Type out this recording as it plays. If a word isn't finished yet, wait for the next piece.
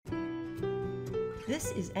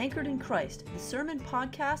This is Anchored in Christ, the sermon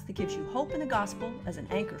podcast that gives you hope in the gospel as an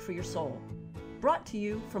anchor for your soul. Brought to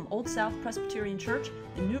you from Old South Presbyterian Church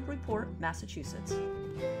in Newburyport, Massachusetts.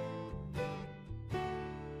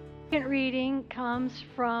 Second reading comes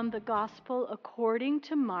from the Gospel according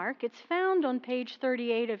to Mark. It's found on page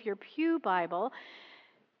 38 of your Pew Bible.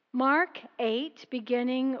 Mark 8,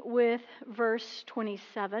 beginning with verse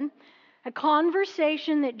 27. A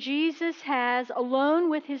conversation that Jesus has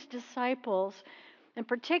alone with his disciples, and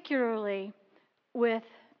particularly with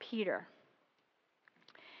Peter.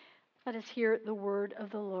 Let us hear the word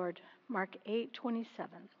of the Lord. Mark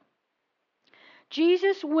 8:27.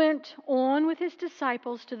 Jesus went on with his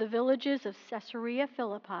disciples to the villages of Caesarea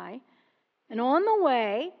Philippi, and on the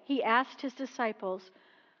way he asked his disciples,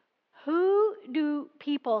 "Who do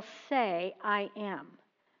people say I am?"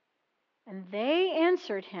 And they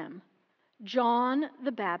answered him, "John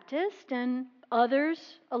the Baptist, and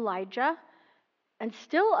others Elijah, and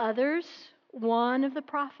still others one of the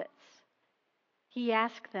prophets." He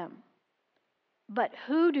asked them, "But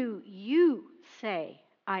who do you say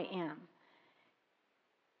I am?"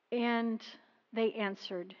 And they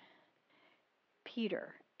answered,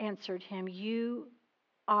 Peter answered him, "You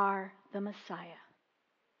are the Messiah."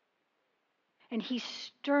 And he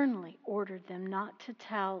sternly ordered them not to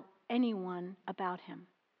tell anyone about him.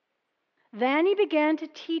 Then he began to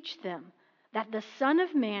teach them that the Son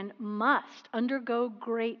of Man must undergo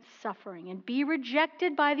great suffering and be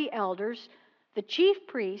rejected by the elders, the chief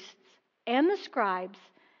priests, and the scribes,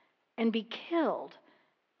 and be killed,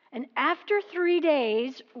 and after 3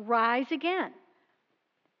 days rise again.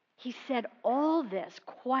 He said all this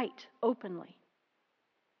quite openly.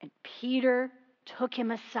 And Peter took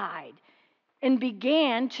him aside and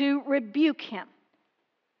began to rebuke him.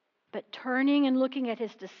 But turning and looking at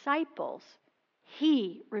his disciples,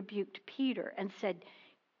 he rebuked Peter and said,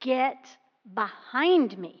 "Get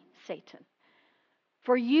behind me, Satan,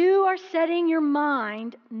 for you are setting your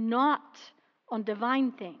mind not on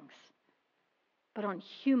divine things, but on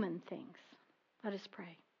human things." Let us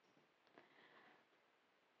pray.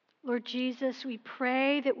 Lord Jesus, we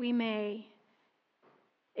pray that we may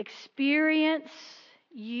experience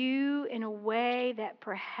you in a way that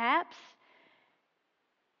perhaps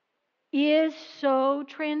is so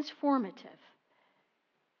transformative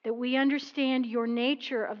that we understand your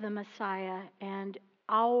nature of the Messiah and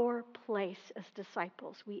our place as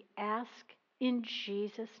disciples. We ask in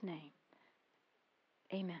Jesus' name.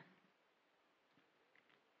 Amen.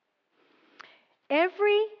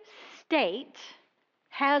 Every state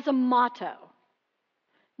has a motto.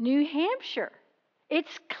 New Hampshire,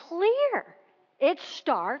 it's clear. It's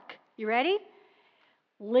stark. You ready?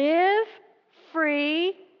 Live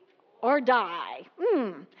free or die.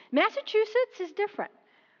 Massachusetts is different.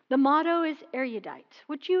 The motto is erudite,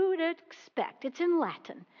 which you would expect. It's in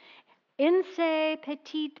Latin. Inse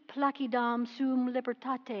petit placidam sum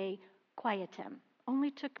libertate quietem. Only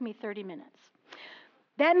took me 30 minutes.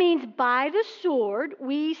 That means by the sword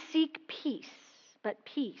we seek peace, but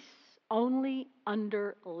peace only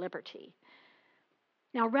under liberty.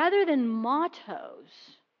 Now, rather than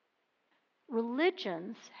mottos,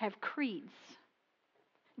 religions have creeds.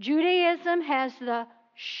 Judaism has the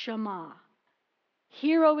Shema.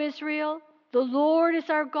 Hear, O Israel, the Lord is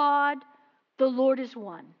our God, the Lord is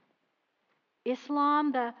one.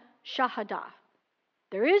 Islam, the Shahada.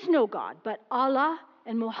 There is no God but Allah,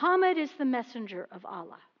 and Muhammad is the messenger of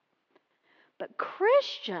Allah. But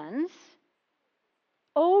Christians,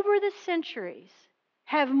 over the centuries,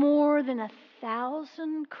 have more than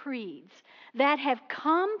 1,000 creeds that have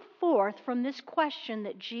come forth from this question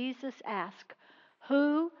that Jesus asked,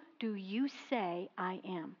 "Who do you say I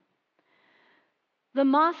am?" The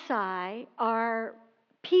Maasai are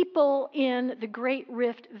people in the Great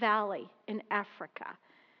Rift Valley in Africa.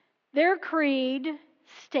 Their creed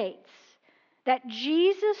states that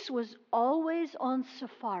Jesus was always on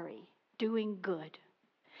safari doing good.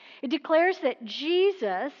 It declares that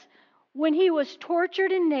Jesus, when he was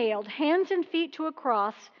tortured and nailed hands and feet to a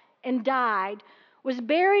cross and died, was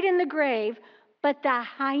buried in the grave, but the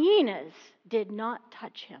hyenas did not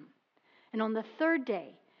touch him. And on the third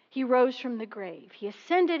day, he rose from the grave. He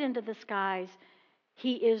ascended into the skies.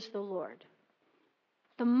 He is the Lord.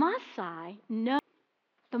 The Maasai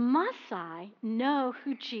know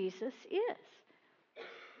who Jesus is.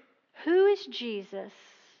 Who is Jesus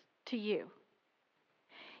to you?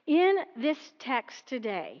 In this text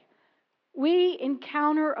today, we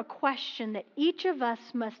encounter a question that each of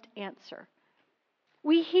us must answer.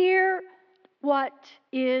 We hear what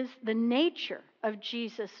is the nature of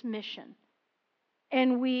Jesus' mission,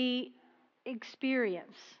 and we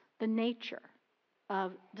experience the nature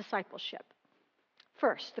of discipleship.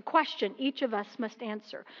 First, the question each of us must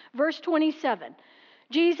answer. Verse 27,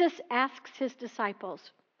 Jesus asks his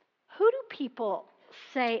disciples, "Who do people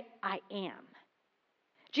say I am?"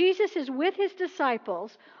 Jesus is with his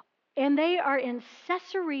disciples, and they are in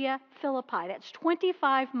Caesarea Philippi. That's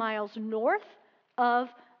 25 miles north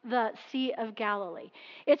of the Sea of Galilee.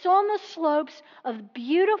 It's on the slopes of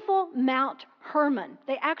beautiful Mount Hermon.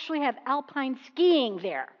 They actually have alpine skiing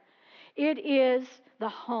there. It is the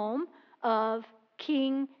home of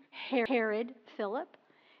King Herod Philip.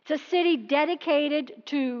 It's a city dedicated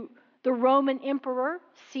to the Roman Emperor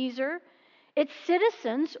Caesar. Its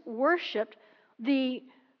citizens worshiped the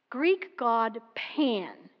Greek god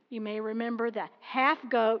Pan. You may remember the half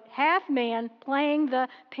goat, half man playing the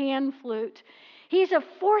pan flute. He's a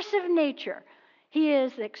force of nature. He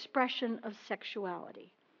is the expression of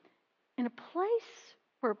sexuality. In a place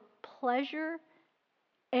where pleasure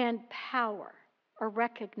and power are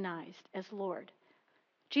recognized as Lord,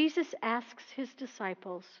 Jesus asks his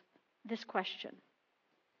disciples this question: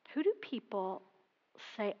 who do people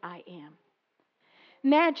say I am?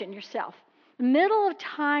 Imagine yourself, middle of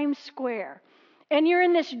Times Square, and you're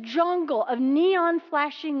in this jungle of neon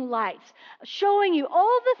flashing lights showing you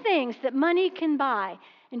all the things that money can buy.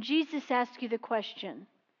 And Jesus asks you the question,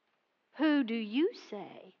 who do you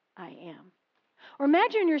say I am? Or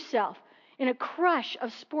imagine yourself in a crush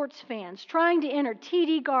of sports fans trying to enter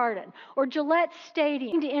TD Garden or Gillette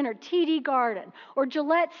Stadium,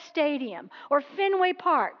 or Fenway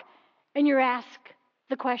Park, and you're asked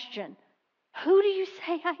the question, who do you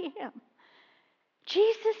say I am?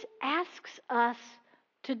 Jesus asks us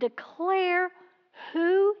to declare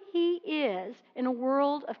who he is in a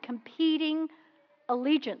world of competing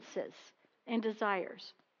allegiances and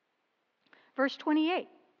desires. Verse 28,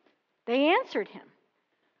 they answered him,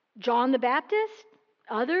 John the Baptist,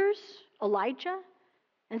 others, Elijah,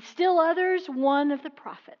 and still others, one of the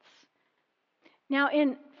prophets. Now,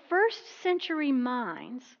 in first century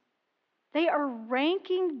minds, they are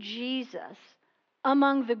ranking Jesus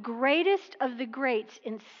among the greatest of the greats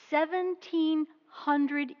in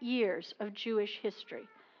 1,700 years of Jewish history.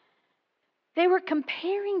 They were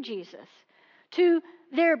comparing Jesus to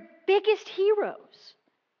their biggest heroes.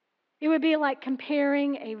 It would be like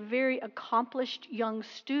comparing a very accomplished young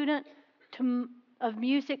student of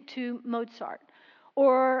music to Mozart.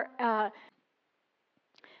 But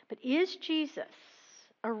is Jesus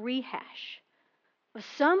a rehash of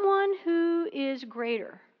someone who is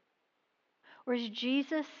greater? Or is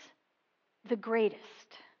Jesus the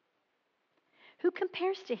greatest? Who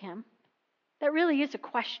compares to him? That really is a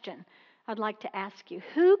question I'd like to ask you.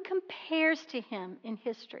 Who compares to him in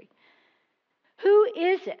history? Who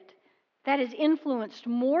is it that has influenced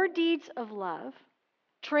more deeds of love,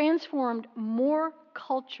 transformed more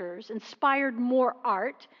cultures, inspired more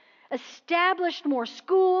art, established more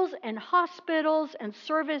schools and hospitals and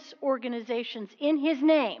service organizations in his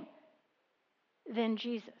name than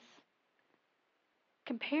Jesus?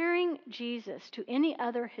 Comparing Jesus to any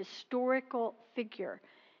other historical figure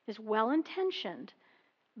is well-intentioned,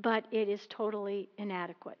 but it is totally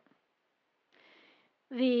inadequate.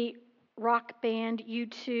 The rock band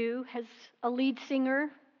U2 has a lead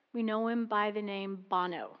singer. We know him by the name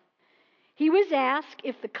Bono. He was asked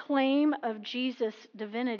if the claim of Jesus'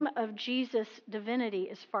 divinity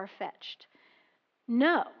is far-fetched.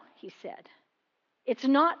 No, he said. It's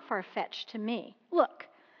not far-fetched to me. Look,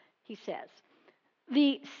 he says,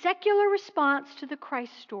 the secular response to the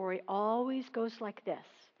Christ story always goes like this.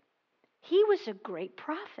 He was a great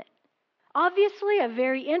prophet. Obviously, a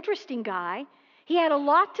very interesting guy. He had a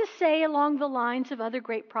lot to say along the lines of other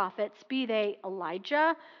great prophets, be they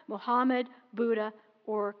Elijah, Muhammad, Buddha,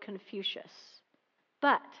 or Confucius.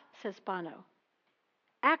 But, says Bono,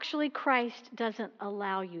 actually Christ doesn't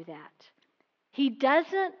allow you that. He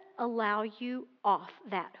doesn't allow you off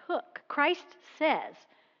that hook. Christ says,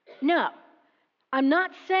 no, I'm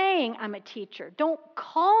not saying I'm a teacher. Don't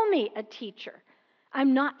call me a teacher.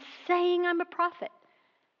 I'm not saying I'm a prophet.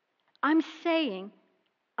 I'm saying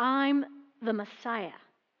I'm the Messiah.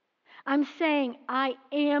 I'm saying I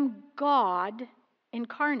am God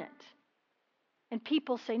incarnate. And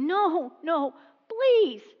people say, no,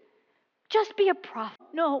 please, just be a prophet.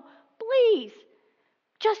 No, please,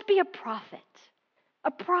 just be a prophet.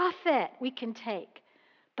 A prophet we can take.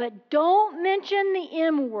 But don't mention the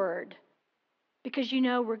M word, because you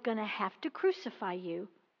know we're going to have to crucify you.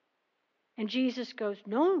 And Jesus goes,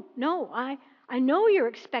 no, I know you're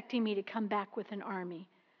expecting me to come back with an army,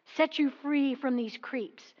 set you free from these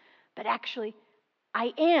creeps, but actually,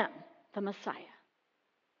 I am the Messiah.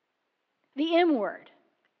 The M word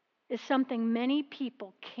is something many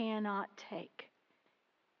people cannot take.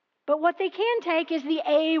 But what they can take is the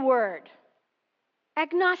A word,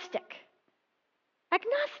 agnostic.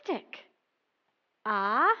 Agnostic.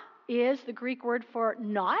 Is the Greek word for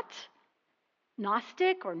not.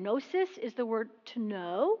 Gnostic or gnosis is the word to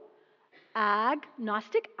know.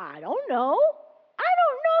 Agnostic, I don't know. I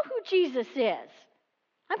don't know who Jesus is.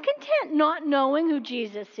 I'm content not knowing who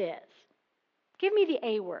Jesus is. Give me the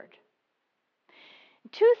A word.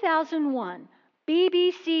 In 2001,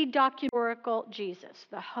 BBC documentary Jesus,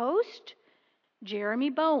 the host, Jeremy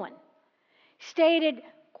Bowen, stated,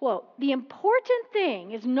 quote, "The important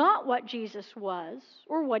thing is not what Jesus was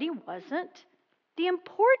or what he wasn't. The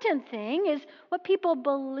important thing is what people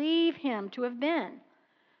believe him to have been.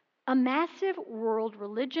 A massive world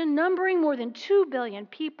religion numbering more than 2 billion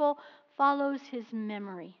people follows his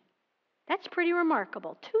memory." That's pretty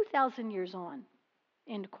remarkable, 2,000 years on,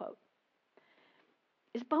 end quote.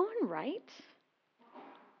 Is Bowen right?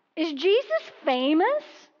 Is Jesus famous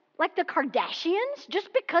like the Kardashians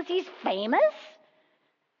just because he's famous?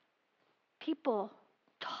 People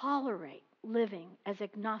tolerate living as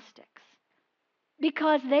agnostics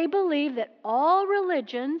because they believe that all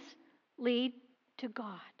religions lead to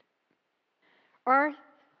God. Our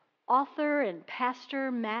author and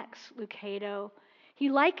pastor Max Lucado, he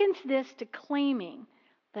likens this to claiming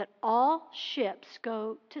that all ships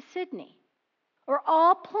go to Sydney, or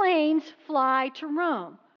all planes fly to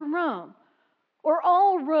Rome, or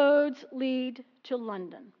all roads lead to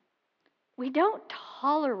London. We don't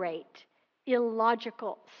tolerate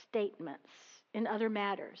illogical statements in other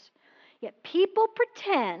matters, yet people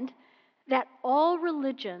pretend that all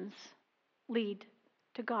religions lead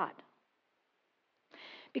to God.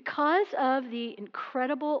 Because of the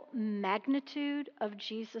incredible magnitude of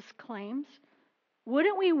Jesus' claims,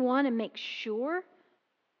 wouldn't we want to make sure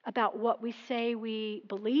about what we say we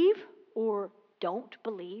believe or don't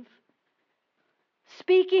believe?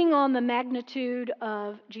 Speaking on the magnitude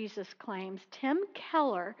of Jesus' claims, Tim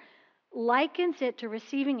Keller likens it to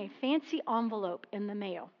receiving a fancy envelope in the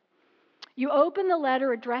mail. You open the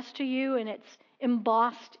letter addressed to you, and it's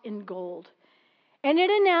embossed in gold. And it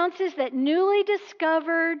announces that newly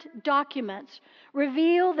discovered documents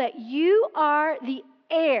reveal that you are the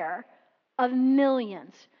heir of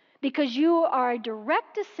millions because you are a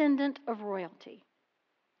direct descendant of royalty.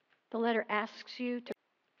 The letter asks you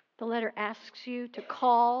to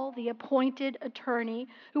call the appointed attorney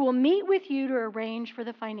who will meet with you to arrange for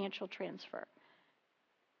the financial transfer.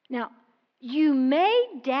 Now, you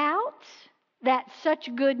may doubt that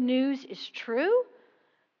such good news is true,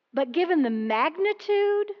 but given the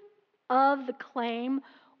magnitude of the claim,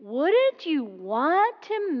 wouldn't you want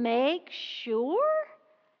to make sure?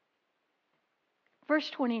 Verse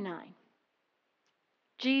 29,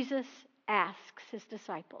 Jesus asks his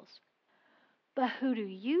disciples, "But who do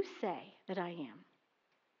you say that I am?"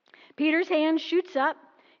 Peter's hand shoots up.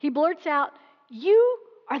 He blurts out, "You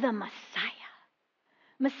are the Messiah."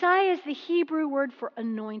 Messiah is the Hebrew word for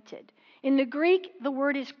anointed. In the Greek, the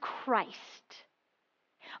word is Christ.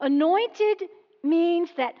 Anointed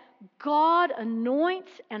means that God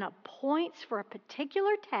anoints and appoints for a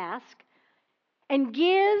particular task and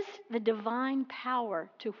gives the divine power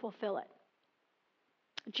to fulfill it.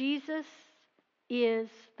 Jesus is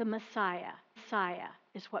the Messiah. Messiah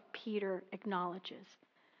is what Peter acknowledges.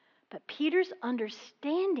 But Peter's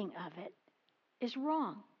understanding of it is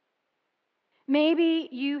wrong. Maybe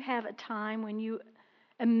you have a time when you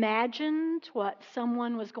imagined what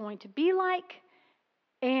someone was going to be like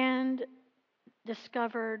and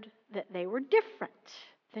discovered that they were different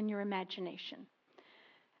than your imagination.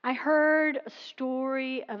 I heard a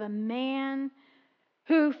story of a man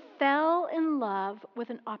who fell in love with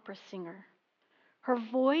an opera singer. Her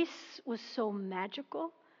voice was so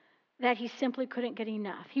magical that he simply couldn't get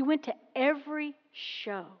enough. He went to every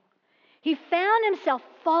show. He found himself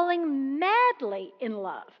falling madly in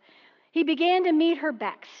love. He began to meet her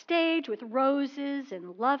backstage with roses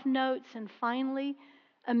and love notes and finally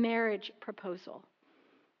a marriage proposal.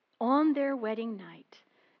 On their wedding night,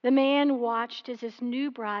 the man watched as his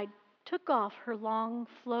new bride took off her long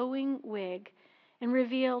flowing wig and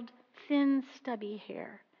revealed thin stubby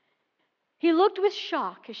hair. He looked with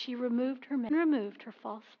shock as she removed her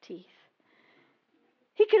false teeth.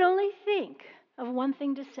 He could only think of one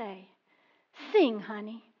thing to say. "Sing,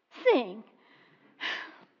 honey, sing."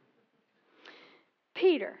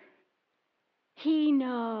 Peter, he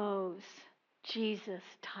knows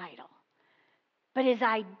Jesus' title, but his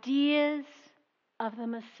ideas of the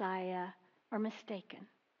Messiah are mistaken.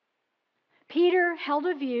 Peter held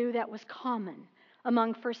a view that was common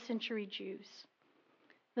among first century Jews.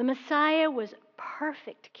 The Messiah was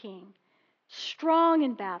perfect king, strong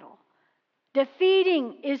in battle,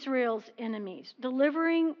 defeating Israel's enemies,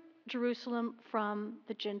 delivering Jerusalem from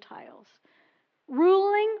the Gentiles,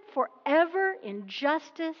 ruling forever in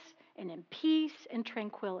justice and in peace and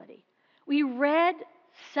tranquility. We read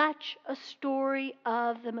such a story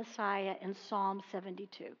of the Messiah in Psalm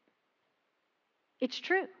 72. It's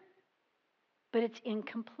true, but it's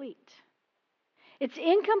incomplete. It's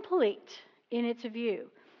incomplete in its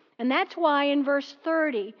view. And that's why in verse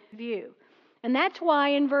 30,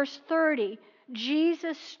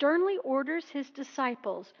 Jesus sternly orders his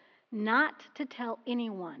disciples not to tell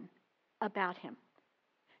anyone about him.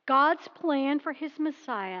 God's plan for his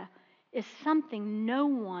Messiah is something no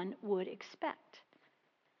one would expect.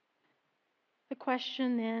 The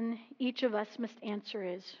question then each of us must answer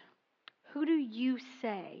is, who do you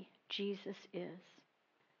say Jesus is?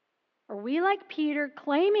 Are we like Peter,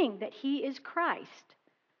 claiming that he is Christ,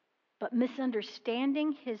 but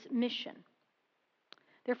misunderstanding his mission?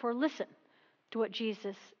 Therefore, listen to what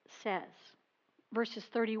Jesus says. Verses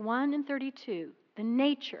 31 and 32, the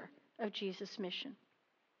nature of Jesus' mission.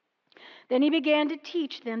 Then he began to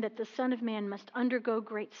teach them that the Son of Man must undergo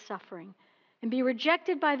great suffering and be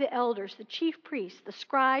rejected by the elders, the chief priests, the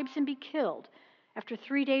scribes, and be killed. After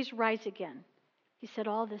 3 days, rise again. He said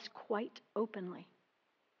all this quite openly.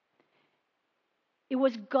 It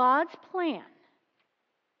was God's plan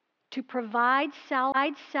to provide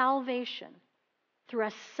salvation through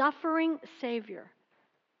a suffering Savior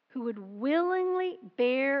who would willingly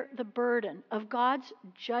bear the burden of God's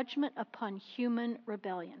judgment upon human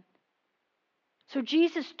rebellion. So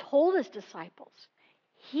Jesus told his disciples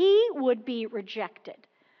he would be rejected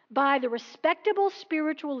by the respectable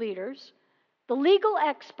spiritual leaders, the legal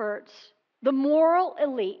experts, the moral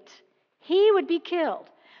elite. He would be killed.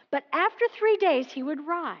 But after 3 days, he would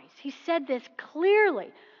rise. He said this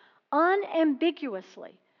clearly,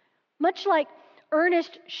 unambiguously, much like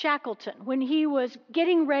Ernest Shackleton when he was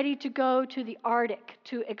getting ready to go to the Arctic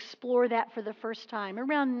to explore that for the first time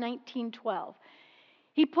around 1912.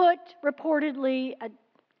 He put reportedly an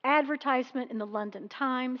advertisement in the London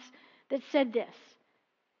Times that said this: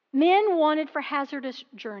 men wanted for hazardous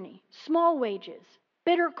journey, small wages,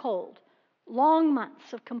 bitter cold, long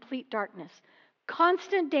months of complete darkness,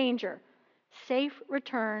 constant danger, safe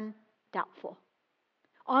return doubtful.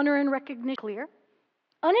 Honor and recognition clear,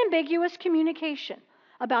 unambiguous communication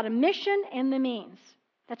about a mission and the means.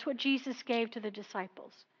 That's what Jesus gave to the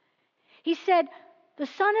disciples. He said, the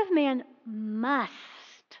Son of Man must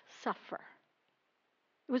suffer.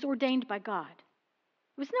 It was ordained by God.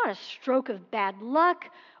 It was not a stroke of bad luck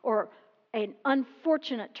or an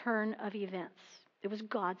unfortunate turn of events. It was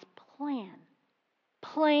God's plan.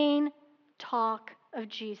 Plain talk of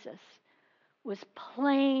Jesus was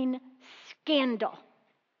plain scandal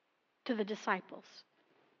to the disciples.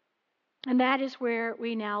 And that is where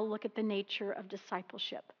we now look at the nature of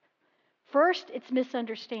discipleship. First, it's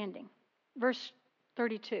misunderstanding. Verse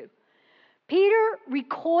 32. Peter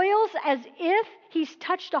recoils as if he's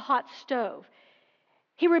touched a hot stove.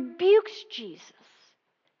 He rebukes Jesus.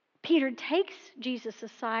 Peter takes Jesus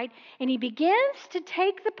aside and he begins to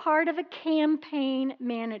take the part of a campaign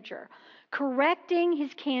manager, correcting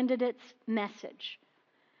his candidate's message.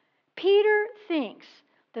 Peter thinks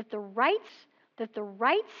that the right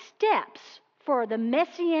steps for the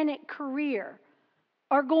messianic career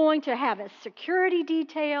are going to have a security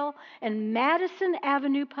detail and Madison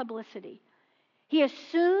Avenue publicity. He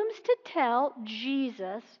assumes to tell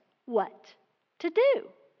Jesus what to do.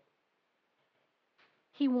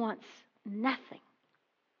 He wants nothing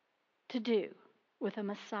to do with a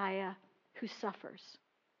Messiah who suffers.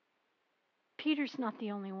 Peter's not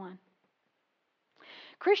the only one.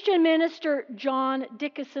 Christian minister John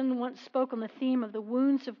Dickinson once spoke on the theme of the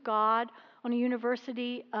wounds of God on a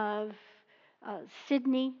University of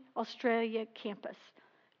Sydney, Australia campus.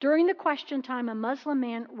 During the question time, a Muslim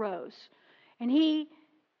man rose and he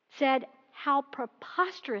said how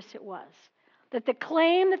preposterous it was that the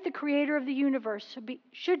claim that the creator of the universe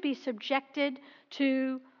should be subjected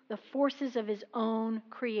to the forces of his own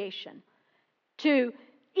creation, to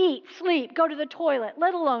eat, sleep, go to the toilet,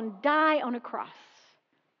 let alone die on a cross.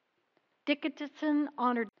 Dickinson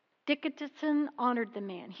honored the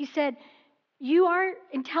man. He said, you are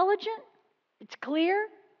intelligent, it's clear,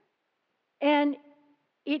 and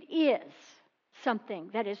it is something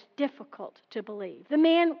that is difficult to believe. The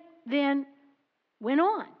man then went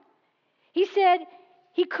on. He said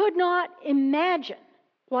he could not imagine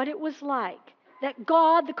what it was like that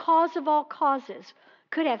God, the cause of all causes,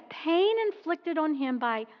 could have pain inflicted on him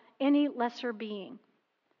by any lesser being.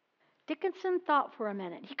 Dickinson thought for a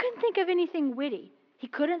minute. He couldn't think of anything witty. He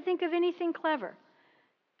couldn't think of anything clever.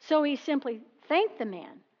 So he simply thanked the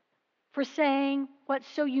man for saying what's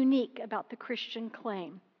so unique about the Christian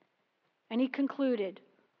claim. And he concluded,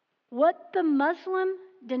 what the Muslim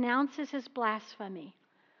denounces as blasphemy,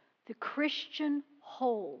 the Christian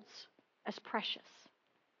holds as precious.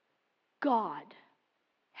 God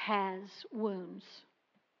has wounds.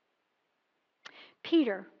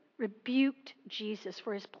 Peter rebuked Jesus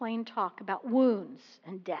for his plain talk about wounds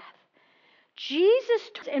and death.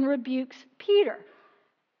 Jesus and rebukes Peter.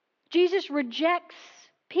 Jesus rejects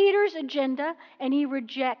Peter's agenda and he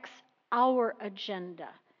rejects our agenda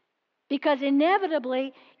because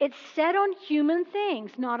inevitably it's set on human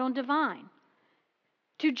things, not on divine.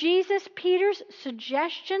 To Jesus, Peter's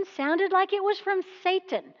suggestion sounded like it was from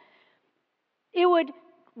Satan. It would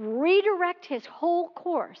redirect his whole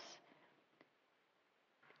course.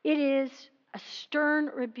 It is a stern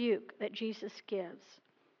rebuke that Jesus gives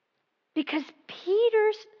because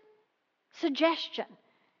Peter's suggestion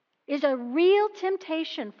is a real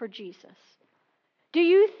temptation for Jesus. Do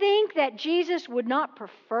you think that Jesus would not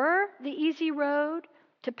prefer the easy road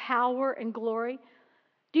to power and glory?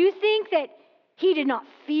 Do you think that he did not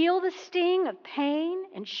feel the sting of pain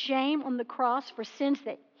and shame on the cross for sins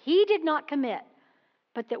that he did not commit,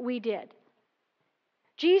 but that we did?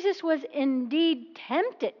 Jesus was indeed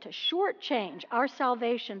tempted to shortchange our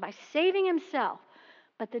salvation by saving himself,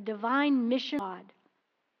 but the divine mission of God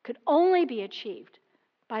could only be achieved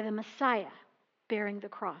by the Messiah bearing the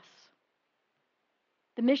cross.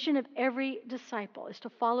 The mission of every disciple is to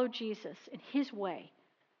follow Jesus in his way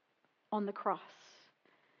on the cross.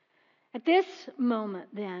 At this moment,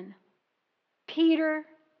 then, Peter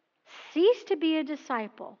ceased to be a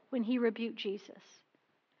disciple when he rebuked Jesus.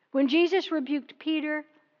 When Jesus rebuked Peter,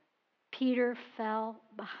 Peter fell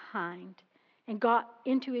behind and got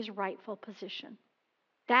into his rightful position.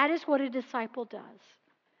 That is what a disciple does.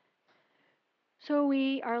 So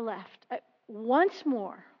we are left once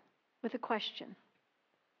more with a question.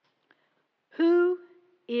 Who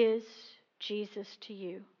is Jesus to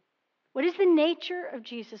you? What is the nature of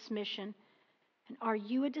Jesus' mission? And are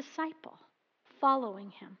you a disciple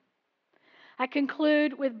following him? I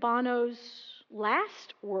conclude with Bono's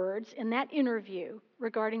last words in that interview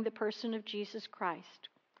regarding the person of Jesus Christ.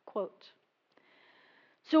 Quote,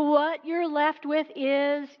 so what you're left with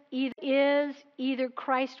is either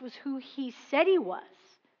Christ was who he said he was,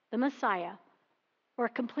 the Messiah, or a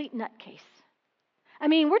complete nutcase. I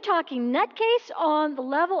mean, we're talking nutcase on the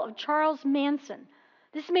level of Charles Manson.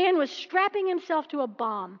 This man was strapping himself to a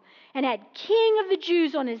bomb and had King of the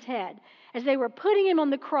Jews on his head as they were putting him on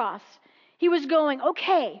the cross. He was going,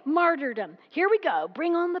 okay, martyrdom. Here we go.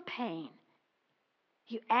 Bring on the pain.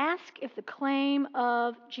 You ask if the claim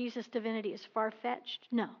of Jesus' divinity is far-fetched?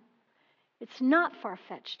 No, it's not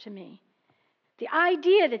far-fetched to me. The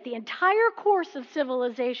idea that the entire course of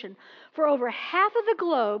civilization for over half of the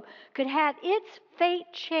globe could have its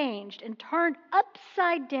fate changed and turned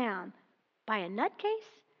upside down by a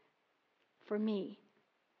nutcase? For me,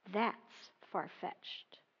 that's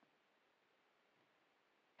far-fetched.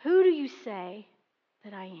 Who do you say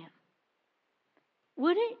that I am?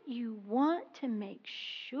 Wouldn't you want to make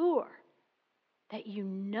sure that you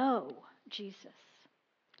know Jesus?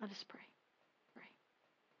 Let us pray.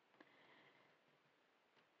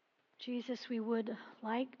 Jesus, we would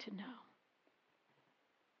like to know,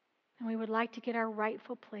 and we would like to get our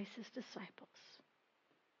rightful place as disciples.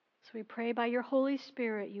 So we pray by your Holy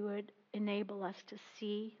Spirit you would enable us to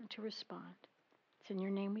see and to respond. It's in your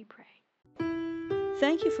name we pray.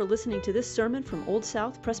 Thank you for listening to this sermon from Old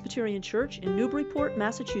South Presbyterian Church in Newburyport,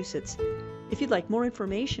 Massachusetts. If you'd like more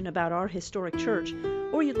information about our historic church,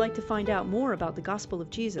 or you'd like to find out more about the gospel of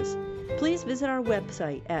Jesus, please visit our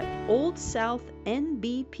website at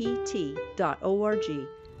oldsouthnbpt.org.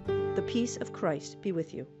 The peace of Christ be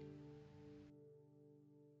with you.